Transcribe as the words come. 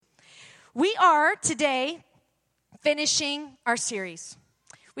We are today finishing our series.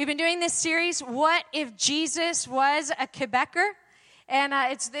 We've been doing this series, What If Jesus Was a Quebecer? And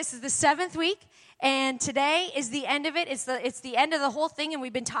this is the 7th week. And today is the end of it. It's the end of the whole thing. And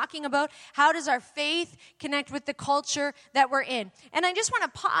we've been talking about how does our faith connect with the culture that we're in. And I just want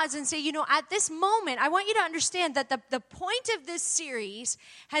to pause and say, at this moment, I want you to understand that the point of this series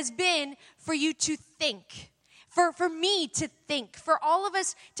has been for you to think. For me to think, for all of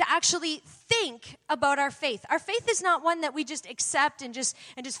us to actually think about our faith. Our faith is not one that we just accept and just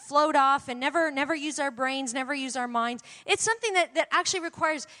float off and never use our brains, never use our minds. It's something that actually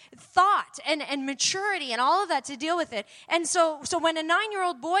requires thought and maturity and all of that to deal with it. And so when a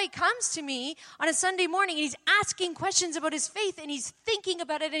 9-year-old boy comes to me on a Sunday morning and he's asking questions about his faith and he's thinking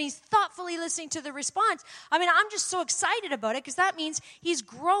about it and he's thoughtfully listening to the response, I'm just so excited about it because that means he's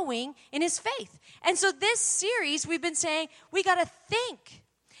growing in his faith. And so this series, we've been saying, we got to think.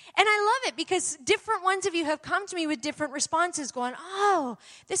 And I love it because different ones of you have come to me with different responses going, oh,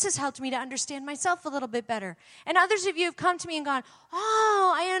 this has helped me to understand myself a little bit better. And others of you have come to me and gone,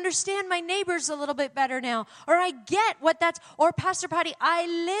 oh, I understand my neighbors a little bit better now. Or I get what that's, or Pastor Patty, I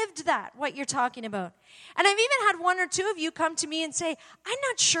lived that, what you're talking about. And I've even had one or two of you come to me and say, I'm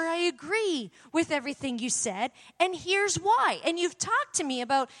not sure I agree with everything you said, and here's why. And you've talked to me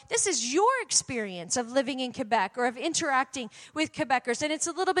about, this is your experience of living in Quebec or of interacting with Quebecers, and it's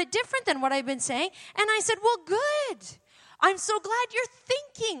a little bit different than what I've been saying. And I said, well, good. I'm so glad you're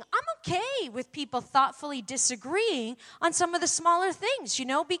thinking. I'm okay with people thoughtfully disagreeing on some of the smaller things,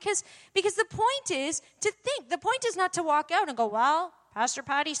 because the point is to think. The point is not to walk out and go, well, Pastor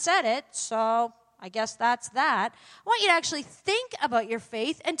Patty said it, so I guess that's that. I want you to actually think about your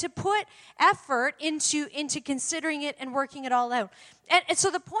faith and to put effort into considering it and working it all out. And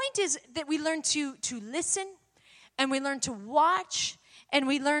so the point is that we learn to listen and we learn to watch and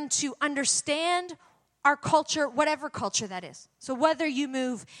we learn to understand our culture, whatever culture that is. So whether you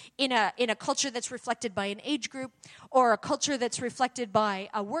move in a culture that's reflected by an age group, or a culture that's reflected by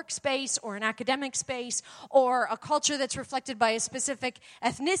a workspace or an academic space, or a culture that's reflected by a specific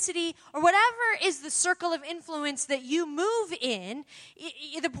ethnicity, or whatever is the circle of influence that you move in,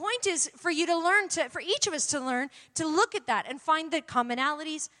 the point is for you to learn for each of us to learn to look at that and find the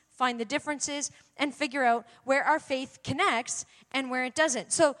commonalities, find the differences, and figure out where our faith connects and where it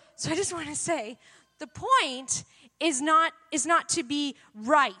doesn't. So I just want to say, the point is not to be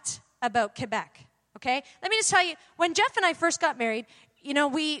right about Quebec, okay? Let me just tell you, when Jeff and I first got married,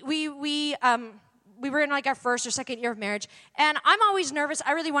 we were in like our first or second year of marriage, and I'm always nervous.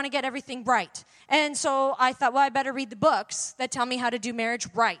 I really want to get everything right. And so I thought, well, I better read the books that tell me how to do marriage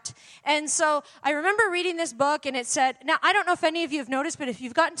right. And so I remember reading this book, and it said, now, I don't know if any of you have noticed, but if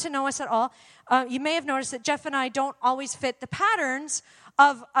you've gotten to know us at all, you may have noticed that Jeff and I don't always fit the patterns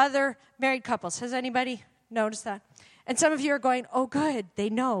of other married couples. Has anybody noticed that? And some of you are going, oh, good, they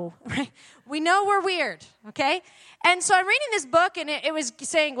know, right? We know we're weird, okay? And so I'm reading this book, and it was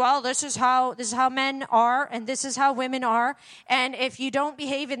saying, well, this is how men are, and this is how women are, and if you don't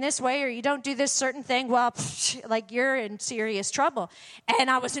behave in this way or you don't do this certain thing, well, you're in serious trouble. And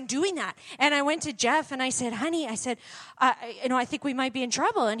I wasn't doing that. And I went to Jeff, and I said, honey, I think we might be in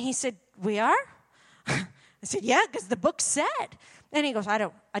trouble. And he said, we are? I said, yeah, because the book said. And he goes, I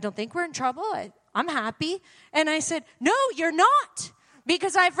don't think we're in trouble. I'm happy. And I said, no, you're not.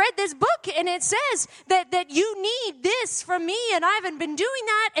 Because I've read this book and it says that you need this from me and I haven't been doing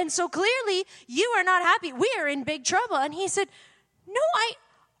that. And so clearly you are not happy. We are in big trouble. And he said, no,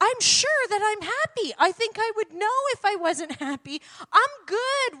 I'm sure that I'm happy. I think I would know if I wasn't happy. I'm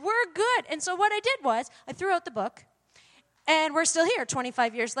good. We're good. And so what I did was I threw out the book and we're still here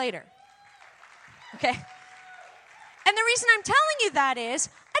 25 years later. Okay. And the reason I'm telling you that is,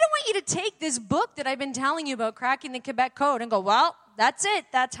 I don't want you to take this book that I've been telling you about, Cracking the Quebec Code, and go, well, that's it.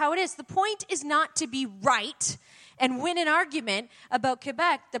 That's how it is. The point is not to be right and win an argument about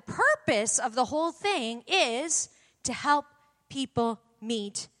Quebec. The purpose of the whole thing is to help people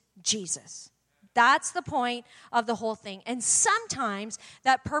meet Jesus. That's the point of the whole thing. And sometimes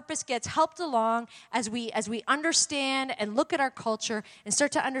that purpose gets helped along as we understand and look at our culture and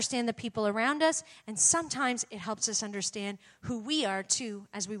start to understand the people around us. And sometimes it helps us understand who we are too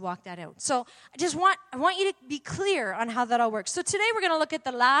as we walk that out. So I want you to be clear on how that all works. So today we're going to look at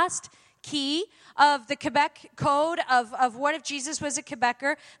the last key of the Quebec Code of what if Jesus was a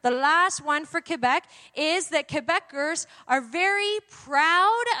Quebecer. The last one for Quebec is that Quebecers are very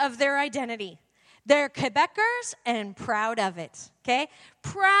proud of their identity. They're Quebecers and proud of it, okay?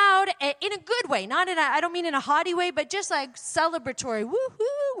 Proud in a good way, not in a, I don't mean in a haughty way, but just like celebratory.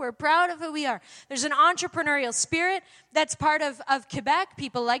 Woo-hoo, we're proud of who we are. There's an entrepreneurial spirit that's part of Quebec.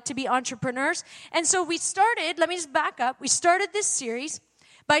 People like to be entrepreneurs. And so we started, let me just back up. We started this series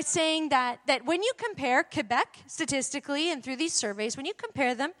by saying that when you compare Quebec statistically and through these surveys, when you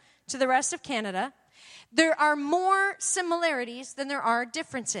compare them to the rest of Canada, there are more similarities than there are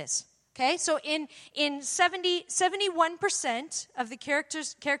differences. Okay, so in 71% of the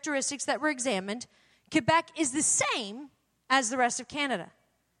characteristics that were examined, Quebec is the same as the rest of Canada.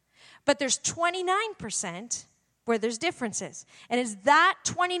 But there's 29% where there's differences. And it's that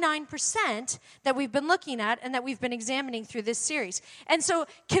 29% that we've been looking at and that we've been examining through this series. And so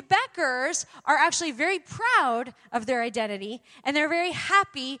Quebecers are actually very proud of their identity, and they're very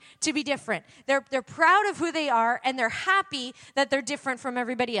happy to be different. They're proud of who they are, and they're happy that they're different from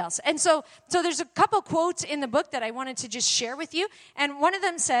everybody else. And so there's a couple quotes in the book that I wanted to just share with you. And one of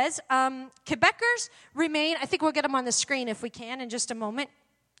them says, Quebecers remain, I think we'll get them on the screen if we can in just a moment.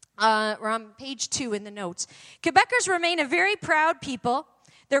 We're on page 2 in the notes. Quebecers remain a very proud people.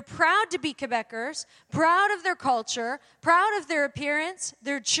 They're proud to be Quebecers, proud of their culture, proud of their appearance,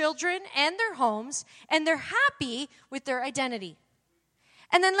 their children, and their homes, and they're happy with their identity.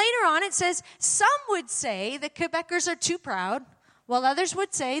 And then later on it says, some would say that Quebecers are too proud, while others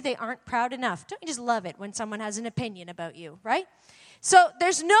would say they aren't proud enough. Don't you just love it when someone has an opinion about you, right? So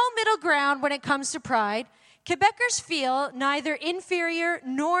there's no middle ground when it comes to pride. Quebecers feel neither inferior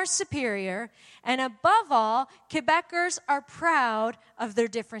nor superior, and above all, Quebecers are proud of their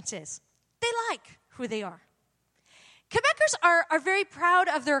differences. They like who they are. Quebecers are very proud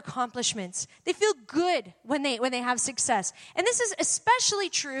of their accomplishments. They feel good when they have success. And this is especially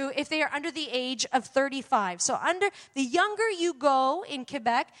true if they are under the age of 35. So the younger you go in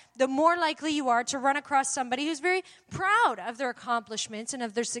Quebec, the more likely you are to run across somebody who's very proud of their accomplishments and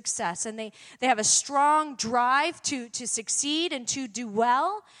of their success. And they have a strong drive to succeed and to do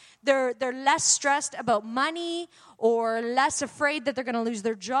well. They're less stressed about money or less afraid that they're going to lose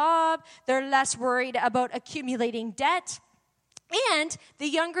their job. They're less worried about accumulating debt. And the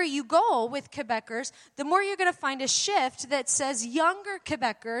younger you go with Quebecers, the more you're going to find a shift that says younger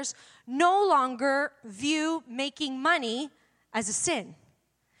Quebecers no longer view making money as a sin,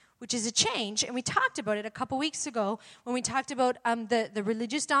 which is a change. And we talked about it a couple weeks ago when we talked about the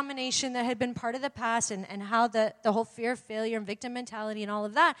religious domination that had been part of the past and how the whole fear of failure and victim mentality and all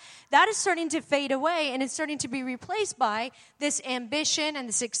of that is starting to fade away, and it's starting to be replaced by this ambition and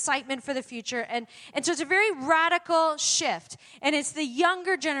this excitement for the future. And so it's a very radical shift. And it's the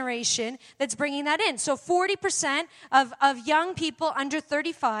younger generation that's bringing that in. So 40% of young people under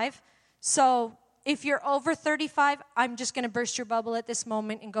 35, so if you're over 35, I'm just going to burst your bubble at this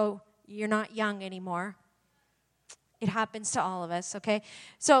moment and go, you're not young anymore. It happens to all of us, okay?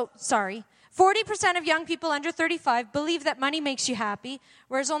 So, sorry. 40% of young people under 35 believe that money makes you happy,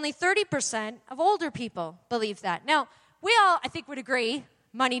 whereas only 30% of older people believe that. Now, we all, I think, would agree,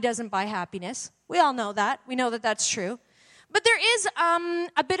 money doesn't buy happiness. We all know that. We know that that's true. But there is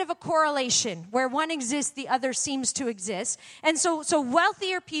a bit of a correlation where one exists, the other seems to exist. And so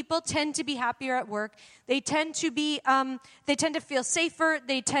wealthier people tend to be happier at work. They tend to feel safer.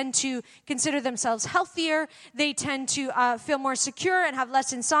 They tend to consider themselves healthier. They tend to feel more secure and have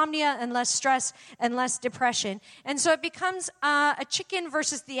less insomnia and less stress and less depression. And so it becomes a chicken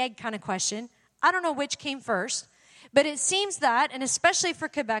versus the egg kind of question. I don't know which came first, but it seems that, and especially for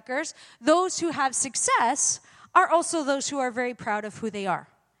Quebecers, those who have success are also those who are very proud of who they are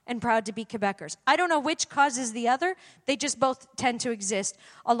and proud to be Quebecers. I don't know which causes the other. They just both tend to exist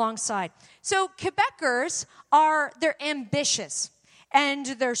alongside. So Quebecers they're ambitious, and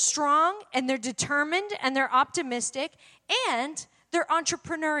they're strong, and they're determined, and they're optimistic, and they're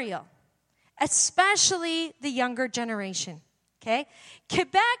entrepreneurial, especially the younger generation. Okay?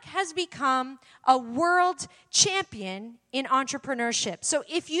 Quebec has become a world champion in entrepreneurship. So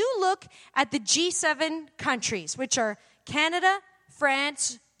if you look at the G7 countries, which are Canada,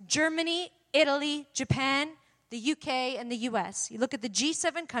 France, Germany, Italy, Japan, the UK, and the US, you look at the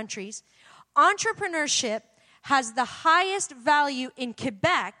G7 countries, entrepreneurship has the highest value in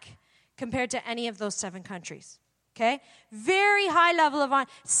Quebec compared to any of those 7 countries. Okay? Very high level of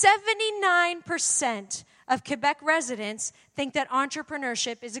 79% of Quebec residents think that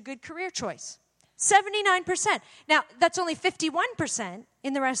entrepreneurship is a good career choice. 79%. Now, that's only 51%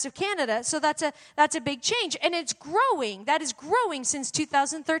 in the rest of Canada, so that's a big change. And it's growing. That is growing since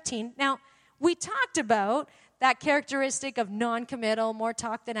 2013. Now, we talked about that characteristic of non-committal, more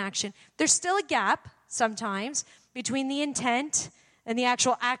talk than action. There's still a gap sometimes between the intent and the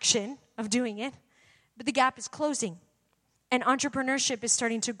actual action of doing it. but the gap is closing. And entrepreneurship is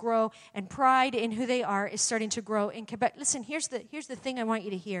starting to grow, and pride in who they are is starting to grow in Quebec. Listen, here's the thing I want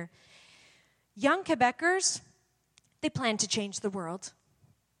you to hear. Young Quebecers, they plan to change the world.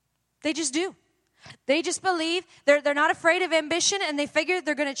 They just do. They just believe, they're not afraid of ambition, and they figure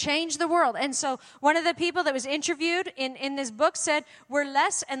they're going to change the world. And so one of the people that was interviewed in this book said, we're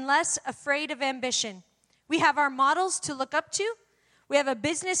less and less afraid of ambition. We have our models to look up to. We have a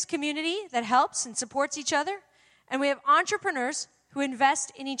business community that helps and supports each other. And we have entrepreneurs who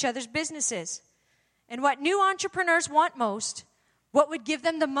invest in each other's businesses. And what new entrepreneurs want most, what would give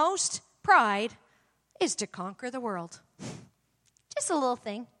them the most pride, is to conquer the world. Just a little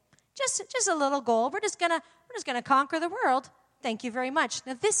thing. Just a little goal. We're just gonna conquer the world. Thank you very much.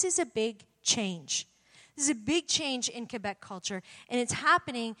 Now, this is a big change. This is a big change in Quebec culture, and it's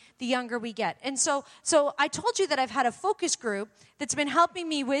happening the younger we get. And so I told you that I've had a focus group that's been helping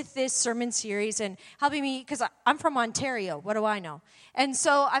me with this sermon series and helping me, because I'm from Ontario. What do I know? And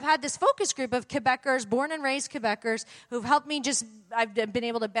so I've had this focus group of Quebecers, born and raised Quebecers, who've helped me I've been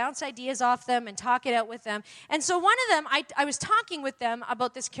able to bounce ideas off them and talk it out with them. And so one of them, I was talking with them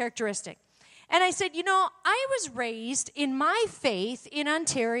about this characteristic. And I said, I was raised in my faith in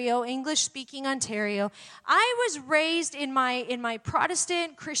Ontario, English-speaking Ontario. I was raised in my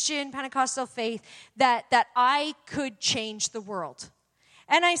Protestant, Christian, Pentecostal faith that I could change the world.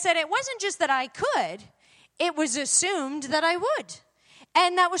 And I said, it wasn't just that I could, it was assumed that I would.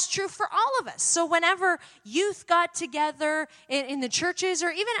 And that was true for all of us. So whenever youth got together in the churches or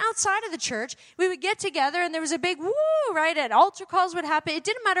even outside of the church, we would get together and there was a big woo, right? And altar calls would happen. It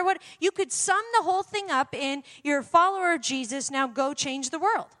didn't matter what. You could sum the whole thing up in, you're a follower of Jesus, now go change the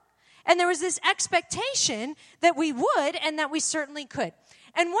world. And there was this expectation that we would and that we certainly could.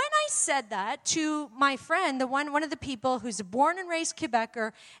 And when I said that to my friend, one of the people who's a born and raised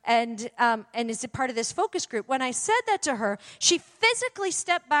Quebecer and is a part of this focus group, when I said that to her, she physically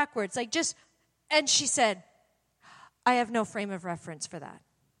stepped backwards, and she said, I have no frame of reference for that.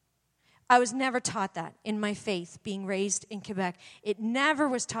 I was never taught that in my faith, being raised in Quebec. It never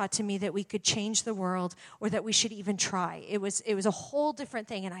was taught to me that we could change the world or that we should even try. It was a whole different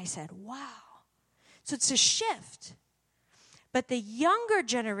thing. And I said, wow. So it's a shift. But the younger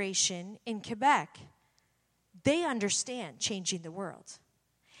generation in Quebec, they understand changing the world.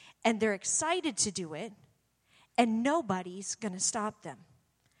 And they're excited to do it, and nobody's going to stop them.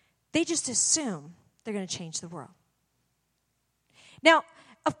 They just assume they're going to change the world. Now,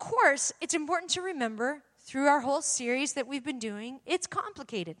 of course, it's important to remember through our whole series that we've been doing, it's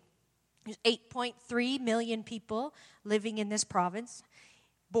complicated. There's 8.3 million people living in this province,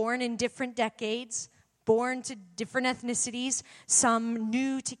 born in different decades, born to different ethnicities, some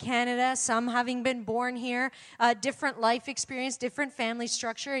new to Canada, some having been born here, different life experience, different family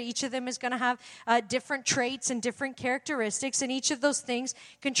structure. Each of them is going to have different traits and different characteristics, and each of those things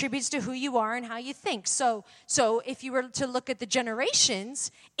contributes to who you are and how you think. So if you were to look at the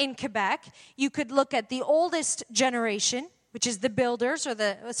generations in Quebec, you could look at the oldest generation, which is the builders, or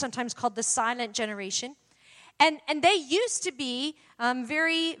sometimes called the silent generation. And they used to be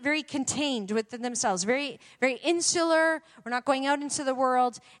very, very contained within themselves, very, very insular. We're not going out into the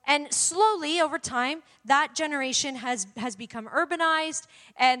world. And slowly, over time, that generation has become urbanized,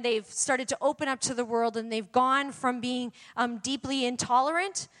 and they've started to open up to the world, and they've gone from being deeply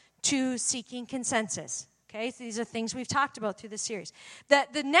intolerant to seeking consensus. Okay, so these are things we've talked about through this series.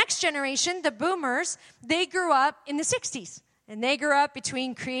 The next generation, the boomers, they grew up in the 60s. And they grew up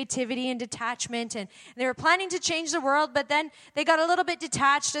between creativity and detachment, and they were planning to change the world, but then they got a little bit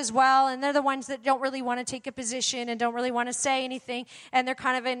detached as well, and they're the ones that don't really want to take a position and don't really want to say anything, and they're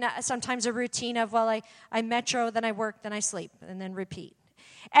kind of in sometimes a routine of, well, I metro, then I work, then I sleep, and then repeat.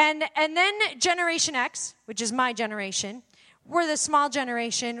 And then Generation X, which is my generation, we're the small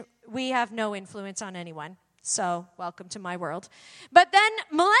generation. We have no influence on anyone. So, welcome to my world. But then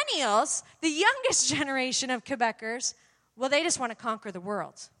millennials, the youngest generation of Quebecers, well, they just want to conquer the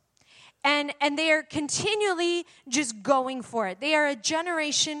world. And they are continually just going for it. They are a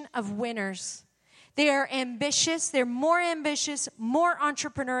generation of winners. They are ambitious. They're more ambitious, more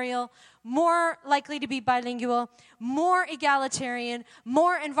entrepreneurial, more likely to be bilingual, more egalitarian,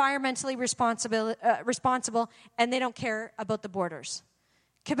 more environmentally responsible, and they don't care about the borders.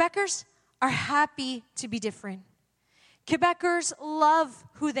 Quebecers are happy to be different. Quebecers love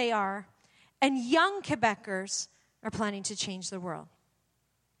who they are, and young Quebecers are planning to change the world.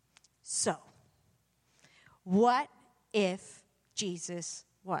 So, what if Jesus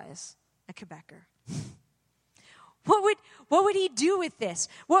was a Quebecer? What would he do with this?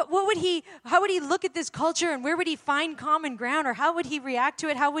 How would he look at this culture, and where would he find common ground, or how would he react to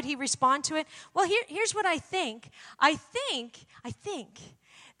it? How would he respond to it? Well, here's what I think. I think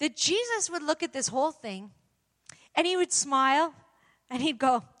that Jesus would look at this whole thing, and he would smile, and he'd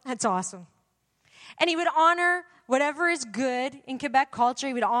go, "That's awesome." And he would honor whatever is good in Quebec culture.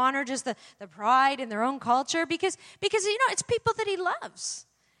 He would honor just the pride in their own culture because it's people that he loves.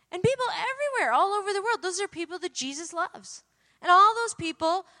 And people everywhere, all over the world, those are people that Jesus loves. And all those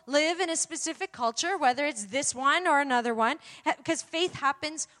people live in a specific culture, whether it's this one or another one, because faith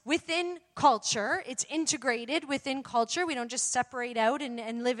happens within culture. It's integrated within culture. We don't just separate out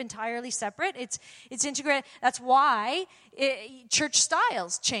and live entirely separate. It's integrated. That's why church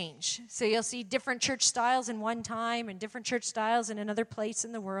styles change. So you'll see different church styles in one time and different church styles in another place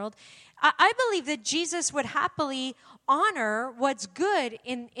in the world. I believe that Jesus would happily honor what's good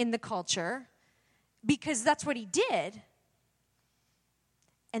in the culture because that's what he did.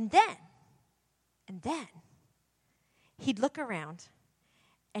 And then, he'd look around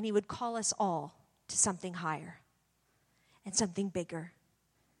and he would call us all to something higher and something bigger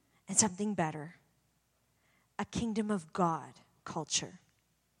and something better. A kingdom of God culture.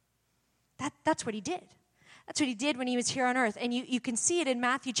 That's what he did. That's what he did when he was here on earth. And you can see it in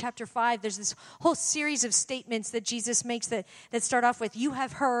Matthew chapter 5. There's this whole series of statements that Jesus makes that start off with, "You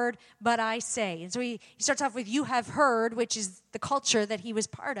have heard, but I say." And so he starts off with, "You have heard," which is the culture that he was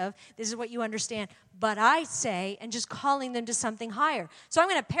part of. This is what you understand. "But I say," and just calling them to something higher. So I'm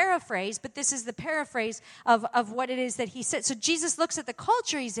going to paraphrase, but this is the paraphrase of what it is that he said. So Jesus looks at the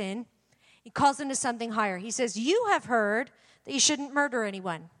culture he's in. He calls them to something higher. He says, "You have heard that you shouldn't murder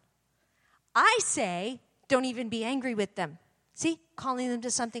anyone. I say, don't even be angry with them." See? Calling them to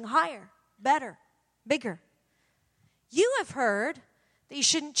something higher, better, bigger. "You have heard that you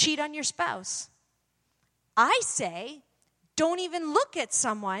shouldn't cheat on your spouse. I say, don't even look at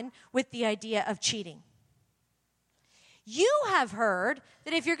someone with the idea of cheating. You have heard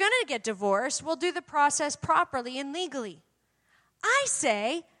that if you're going to get divorced, we'll do the process properly and legally. I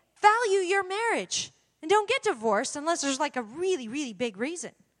say, value your marriage and don't get divorced unless there's like a really, really big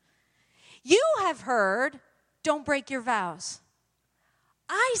reason. You have heard, don't break your vows.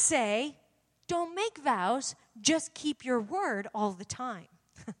 I say, don't make vows, just keep your word all the time.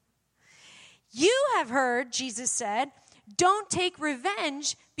 You have heard," Jesus said, "don't take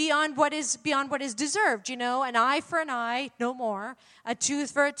revenge beyond what is deserved. You know, an eye for an eye, no more. A tooth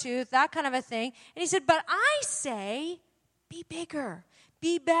for a tooth, that kind of a thing." And he said, "But I say, be bigger,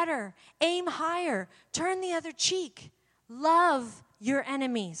 be better, aim higher, turn the other cheek, love your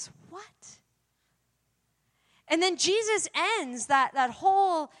enemies." What? And then Jesus ends that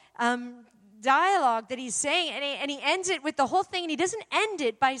whole dialogue that he's saying, and he ends it with the whole thing, and he doesn't end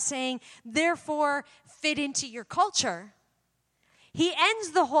it by saying, "Therefore, fit into your culture." He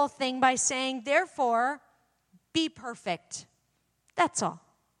ends the whole thing by saying, "Therefore, be perfect." That's all.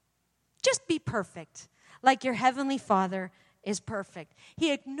 Just be perfect, like your heavenly Father is perfect.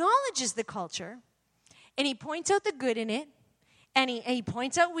 He acknowledges the culture, and he points out the good in it, and he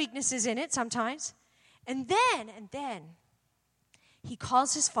points out weaknesses in it sometimes, and then he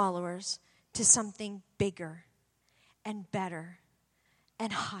calls his followers to something bigger and better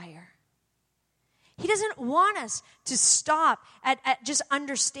and higher. He doesn't want us to stop at just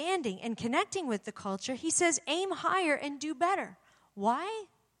understanding and connecting with the culture. He says, aim higher and do better. Why?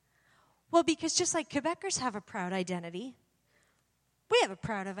 Well, because just like Quebecers have a proud identity, we have a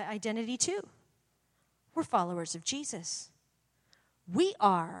proud identity too. We're followers of Jesus. We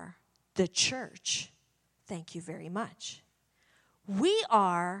are the church. Thank you very much. We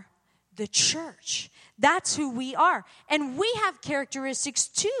are the church. That's who we are. And we have characteristics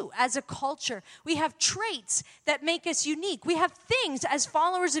too as a culture. We have traits that make us unique. We have things as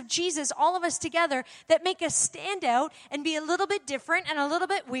followers of Jesus, all of us together, that make us stand out and be a little bit different and a little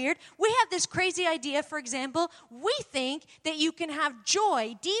bit weird. We have this crazy idea, for example, we think that you can have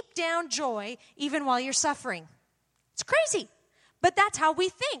joy, deep down joy, even while you're suffering. It's crazy. But that's how we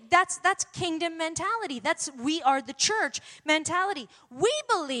think. That's kingdom mentality. That's we are the church mentality. We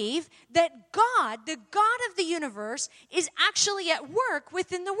believe that God, the God of the universe, is actually at work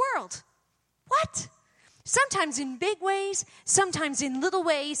within the world. What? Sometimes in big ways, sometimes in little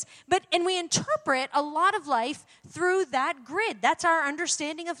ways, and we interpret a lot of life through that grid. That's our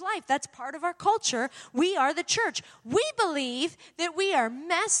understanding of life. That's part of our culture. We are the church. We believe that we are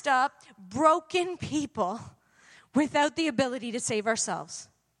messed up, broken people without the ability to save ourselves.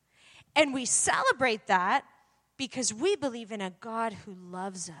 And we celebrate that because we believe in a God who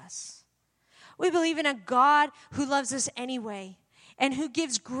loves us. We believe in a God who loves us anyway. and who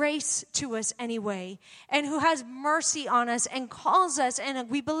gives grace to us anyway, and who has mercy on us and calls us, and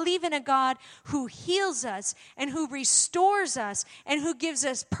we believe in a God who heals us and who restores us and who gives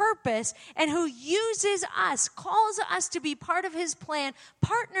us purpose and who uses us, calls us to be part of his plan,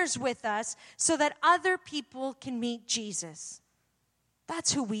 partners with us so that other people can meet Jesus.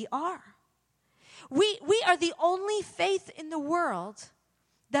 That's who we are. We are the only faith in the world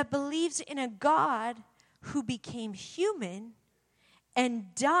that believes in a God who became human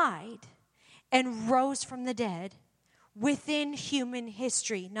and died and rose from the dead within human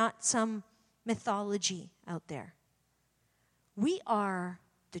history, not some mythology out there. We are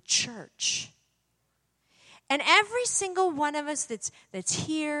the church. And every single one of us that's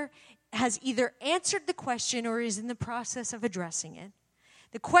here has either answered the question or is in the process of addressing it.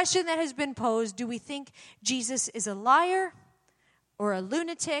 The question that has been posed, do we think Jesus is a liar or a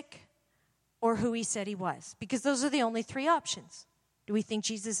lunatic or who he said he was? Because those are the only three options. Do we think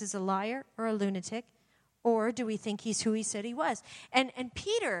Jesus is a liar or a lunatic? Or do we think he's who he said he was? And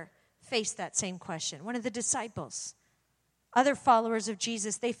Peter faced that same question, one of the disciples. Other followers of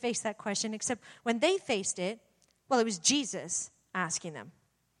Jesus, they faced that question, except when they faced it, well, it was Jesus asking them.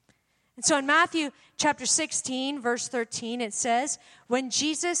 And so in Matthew chapter 16, verse 13, it says, when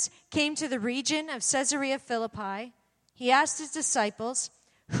Jesus came to the region of Caesarea Philippi, he asked his disciples,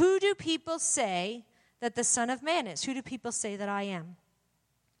 who do people say that the Son of Man is? Who do people say that I am?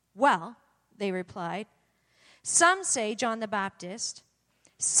 Well, they replied, some say John the Baptist,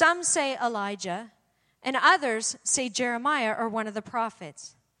 some say Elijah, and others say Jeremiah or one of the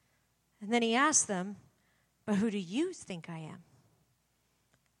prophets. And then he asked them, but who do you think I am?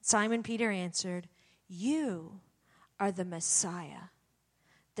 Simon Peter answered, you are the Messiah,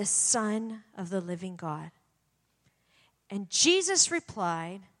 the Son of the living God. And Jesus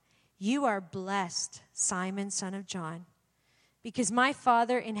replied, you are blessed, Simon, son of John, because my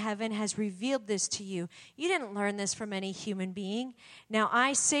Father in heaven has revealed this to you. You didn't learn this from any human being. Now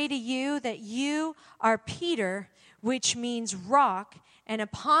I say to you that you are Peter, which means rock, and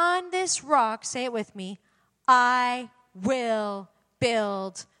upon this rock, say it with me, I will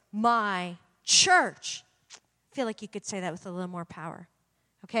build my church. I feel like you could say that with a little more power.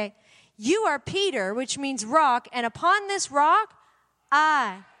 Okay? You are Peter, which means rock, and upon this rock,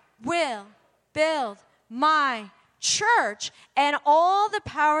 I will build my church, and all the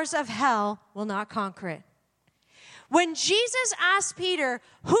powers of hell will not conquer it. When Jesus asked Peter,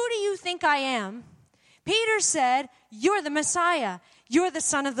 who do you think I am? Peter said, you're the Messiah. You're the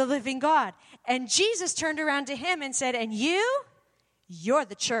Son of the living God. And Jesus turned around to him and said, and you? You're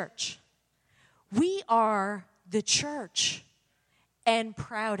the church. We are the church and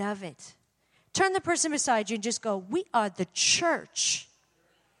proud of it. Turn the person beside you and just go, we are the church.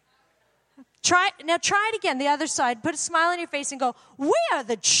 Try it again, the other side. Put a smile on your face and go, we are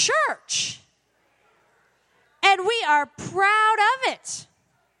the church. And we are proud of it.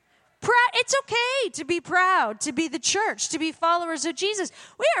 It's okay to be proud, to be the church, to be followers of Jesus.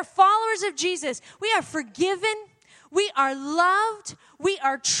 We are followers of Jesus. We are forgiven. We are loved. We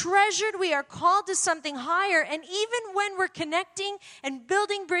are treasured. We are called to something higher. And even when we're connecting and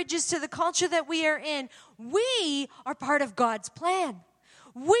building bridges to the culture that we are in, we are part of God's plan.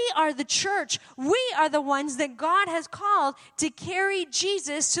 We are the church. We are the ones that God has called to carry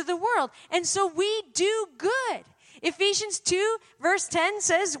Jesus to the world. And so we do good. Ephesians 2 verse 10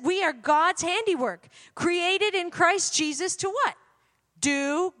 says we are God's handiwork, created in Christ Jesus to what?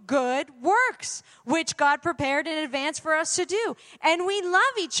 Do good works, which God prepared in advance for us to do. And we love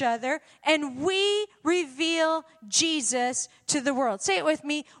each other, and we reveal Jesus to the world. Say it with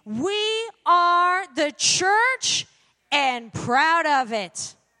me. We are the church and proud of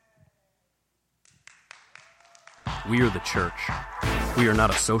it. We are the church. We are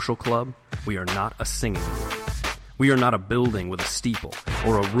not a social club. We are not a singing group. We are not a building with a steeple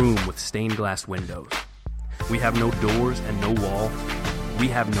or a room with stained glass windows. We have no doors and no wall. We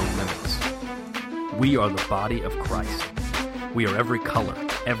have no limits. We are the body of Christ. We are every color,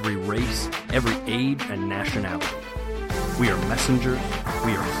 every race, every age and nationality. We are messengers.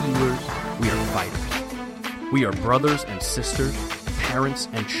 We are healers. We are fighters. We are brothers and sisters, parents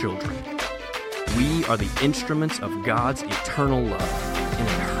and children. We are the instruments of God's eternal love in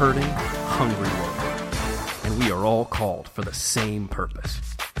a hurting, hungry world. And we are all called for the same purpose,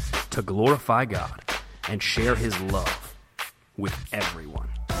 to glorify God and share his love with everyone.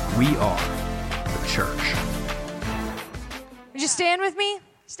 We are the church. Would you stand with me?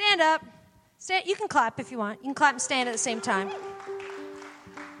 Stand up. You can clap if you want. You can clap and stand at the same time.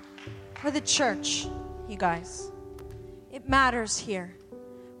 We're the church, you guys. It matters here.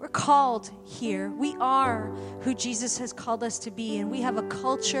 We're called here. We are who Jesus has called us to be, and we have a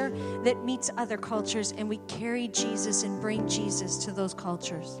culture that meets other cultures, and we carry Jesus and bring Jesus to those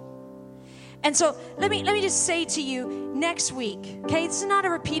cultures. And so let me just say to you, next week, okay, this is not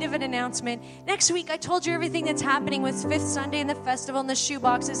a repeat of an announcement. Next week, I told you everything that's happening with Fifth Sunday and the festival and the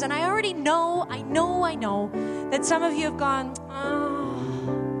shoeboxes, and I already know that some of you have gone,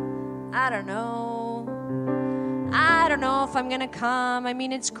 I don't know if I'm going to come. I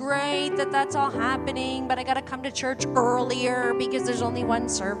mean, it's great that that's all happening, but I got to come to church earlier because there's only one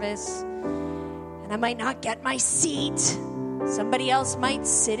service. And I might not get my seat. Somebody else might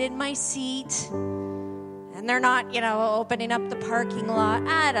sit in my seat. And they're not, opening up the parking lot.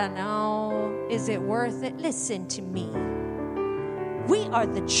 I don't know. Is it worth it? Listen to me. We are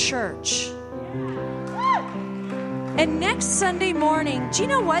the church. And next Sunday morning, do you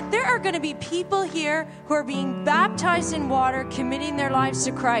know what? There are going to be people here who are being baptized in water, committing their lives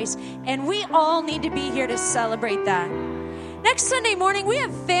to Christ. And we all need to be here to celebrate that. Next Sunday morning, we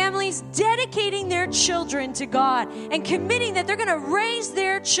have families dedicating their children to God and committing that they're going to raise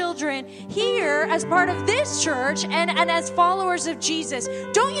their children here as part of this church and as followers of Jesus.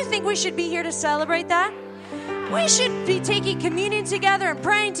 Don't you think we should be here to celebrate that? We should be taking communion together and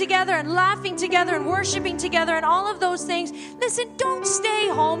praying together and laughing together and worshiping together and all of those things. Listen, don't stay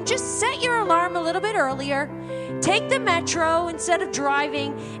home. Just set your alarm a little bit earlier. Take the metro instead of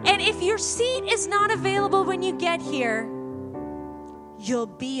driving. And if your seat is not available when you get here, you'll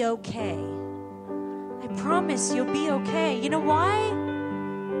be okay. I promise you'll be okay. You know why?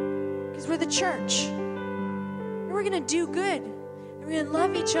 Because we're the church. And we're going to do good. And we're going to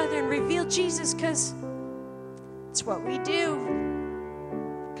love each other and reveal Jesus because it's what we do.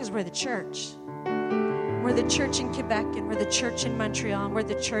 Because we're the church. We're the church in Quebec, and we're the church in Montreal, and we're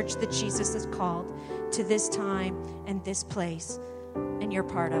the church that Jesus has called to this time and this place, and you're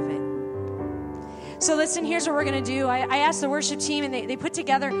part of it. So listen, here's what we're going to do. I asked the worship team, and they put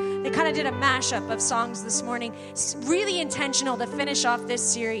together, they kind of did a mashup of songs this morning. It's really intentional to finish off this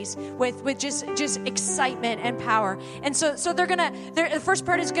series with just excitement and power. And so the first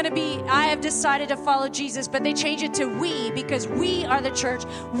part is going to be, I have decided to follow Jesus, but they change it to we, because we are the church.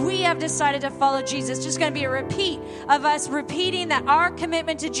 We have decided to follow Jesus. Just going to be a repeat of us repeating that our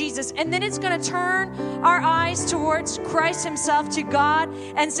commitment to Jesus. And then it's going to turn our eyes towards Christ himself, to God,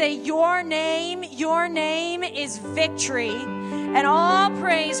 and say, your name is victory, and all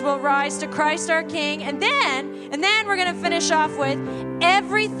praise will rise to Christ our King. And then we're going to finish off with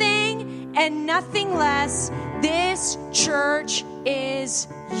everything and nothing less. This church is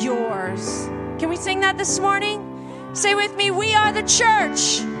yours. Can we sing that this morning? Say with me, we are the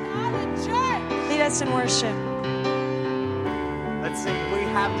church. Lead us in worship. Let's sing, we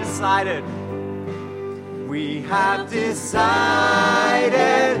have decided. We have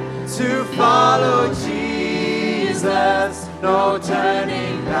decided to follow Jesus. No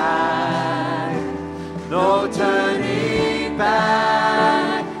turning back. No turning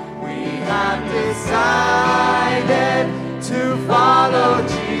back. We have decided to follow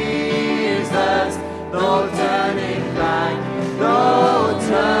Jesus. No turning back. No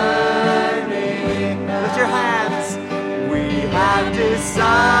turning back. Lift your hands. We have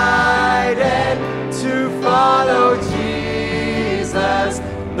decided to follow Jesus,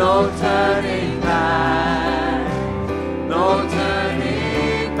 no turning back, no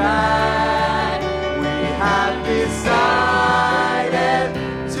turning back. We have decided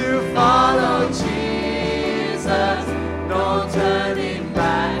to follow Jesus, no turning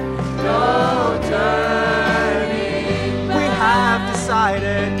back, no turning back. We have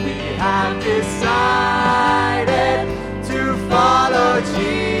decided to follow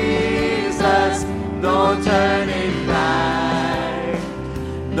Jesus, no turning back,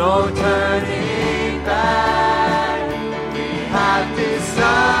 no turning back. We have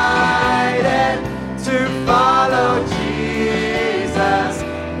decided to follow Jesus,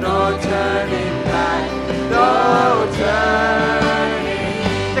 no turning back, no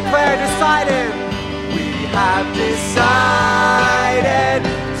turning. Declare decided. We have decided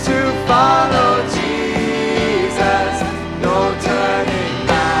to follow Jesus, no turning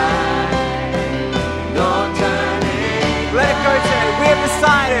back.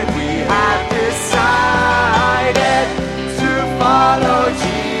 We have decided to follow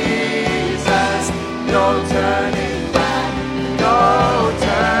Jesus. No turning back. No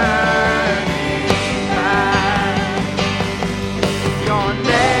turning back.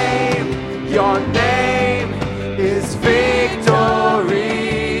 Your name is victory.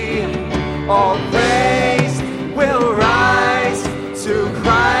 All praise will rise to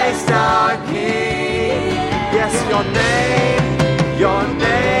Christ our King. Yes, your name.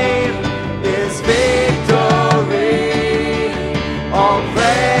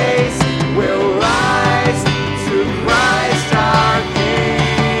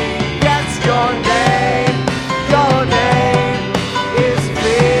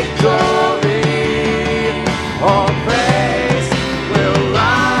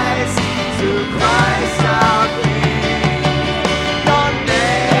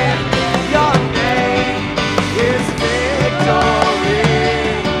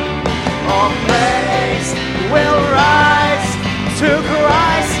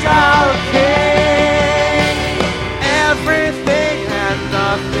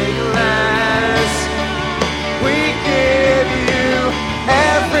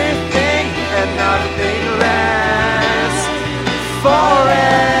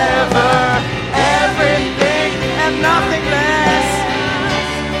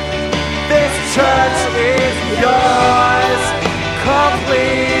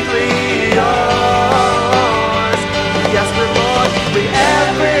 completely yours. We desperate, Lord, we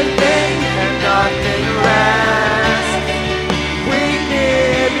everything and nothing less. We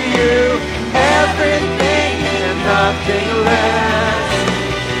give you everything and nothing less.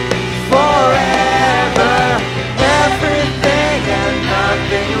 Forever, everything and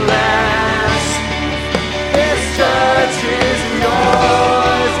nothing less. This church is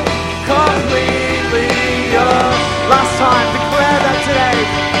yours, completely yours. Last time, declare that today.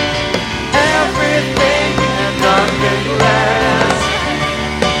 Everything and nothing less.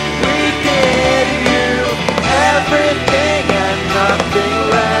 We give you everything and nothing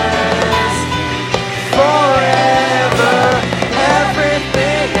less. Forever,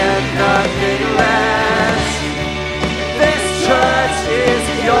 everything and nothing less. This church is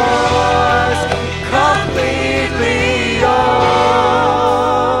yours, completely yours.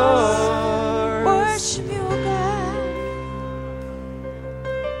 Worship you, oh God.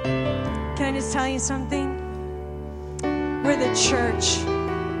 Can I just tell you something? We're the church,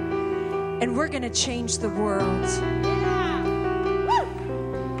 and we're going to change the world.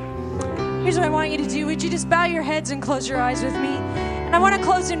 Here's what I want you to do. Would you just bow your heads and close your eyes with me? And I want to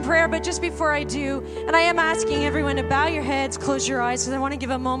close in prayer, but just before I do, and I am asking everyone to bow your heads, close your eyes, because I want to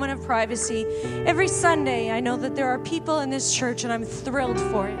give a moment of privacy. Every Sunday, I know that there are people in this church, and I'm thrilled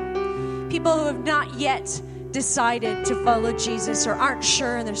for it. People who have not yet decided to follow Jesus or aren't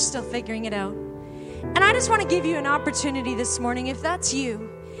sure and they're still figuring it out. And I just want to give you an opportunity this morning, if that's you,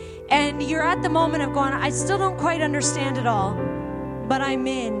 and you're at the moment of going, I still don't quite understand it all, but I'm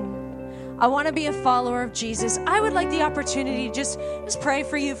in. I want to be a follower of Jesus. I would like the opportunity to just pray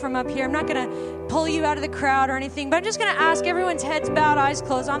for you from up here. I'm not going to pull you out of the crowd or anything, but I'm just going to ask everyone's heads bowed, eyes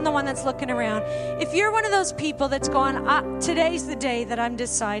closed. I'm the one that's looking around. If you're one of those people that's going, today's the day that I'm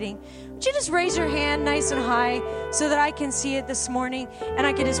deciding, would you just raise your hand nice and high so that I can see it this morning and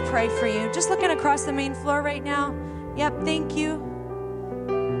I can just pray for you? Just looking across the main floor right now. Yep, thank you.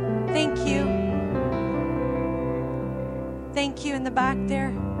 Thank you. Thank you in the back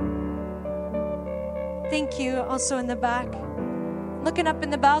there. Thank you also in the back. Looking up in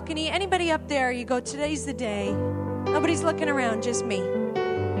the balcony. Anybody up there, you go, today's the day. Nobody's looking around, just me.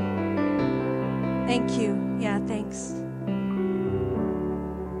 Thank you. Yeah, thanks.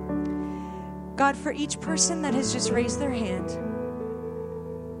 God, for each person that has just raised their hand,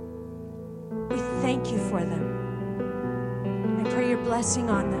 we thank you for them. I pray your blessing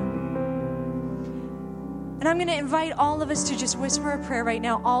on them. And I'm going to invite all of us to just whisper a prayer right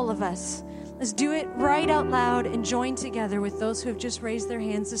now, all of us. Let's do it right out loud and join together with those who have just raised their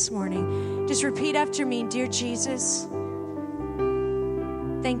hands this morning. Just repeat after me. Dear Jesus,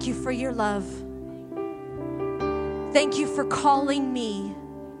 thank you for your love. Thank you for calling me.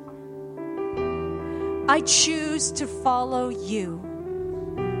 I choose to follow you.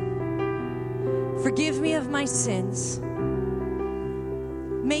 Forgive me of my sins.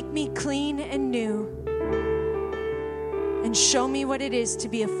 Make me clean and new. And show me what it is to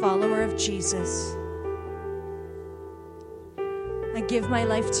be a follower of Jesus. I give my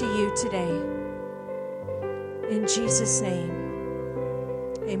life to you today. In Jesus' name,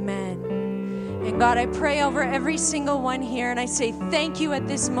 amen. And God, I pray over every single one here, and I say thank you at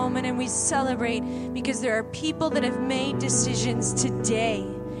this moment, and we celebrate because there are people that have made decisions today,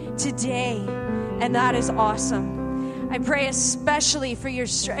 and that is awesome. I pray especially for your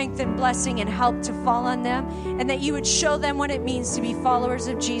strength and blessing and help to fall on them, and that you would show them what it means to be followers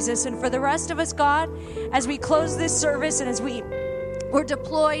of Jesus. And for the rest of us, God, as we close this service and as we're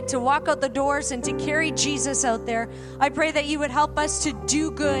deployed to walk out the doors and to carry Jesus out there, I pray that you would help us to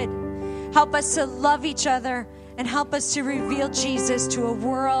do good, help us to love each other, and help us to reveal Jesus to a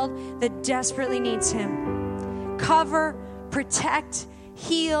world that desperately needs him. Cover, protect,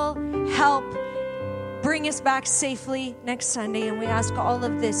 heal, help. Bring us back safely next Sunday, and we ask all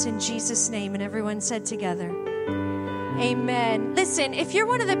of this in Jesus' name. And everyone said together, amen. Listen, if you're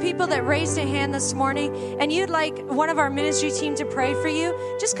one of the people that raised a hand this morning and you'd like one of our ministry team to pray for you,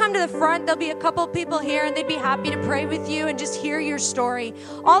 just come to the front. There'll be a couple people here, and they'd be happy to pray with you and just hear your story.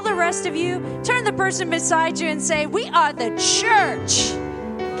 All the rest of you, turn to the person beside you and say, we are the church,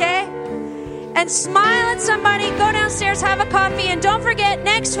 okay? And smile at somebody, go downstairs, have a coffee, and don't forget,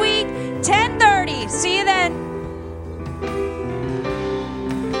 next week, 10:30. See you there.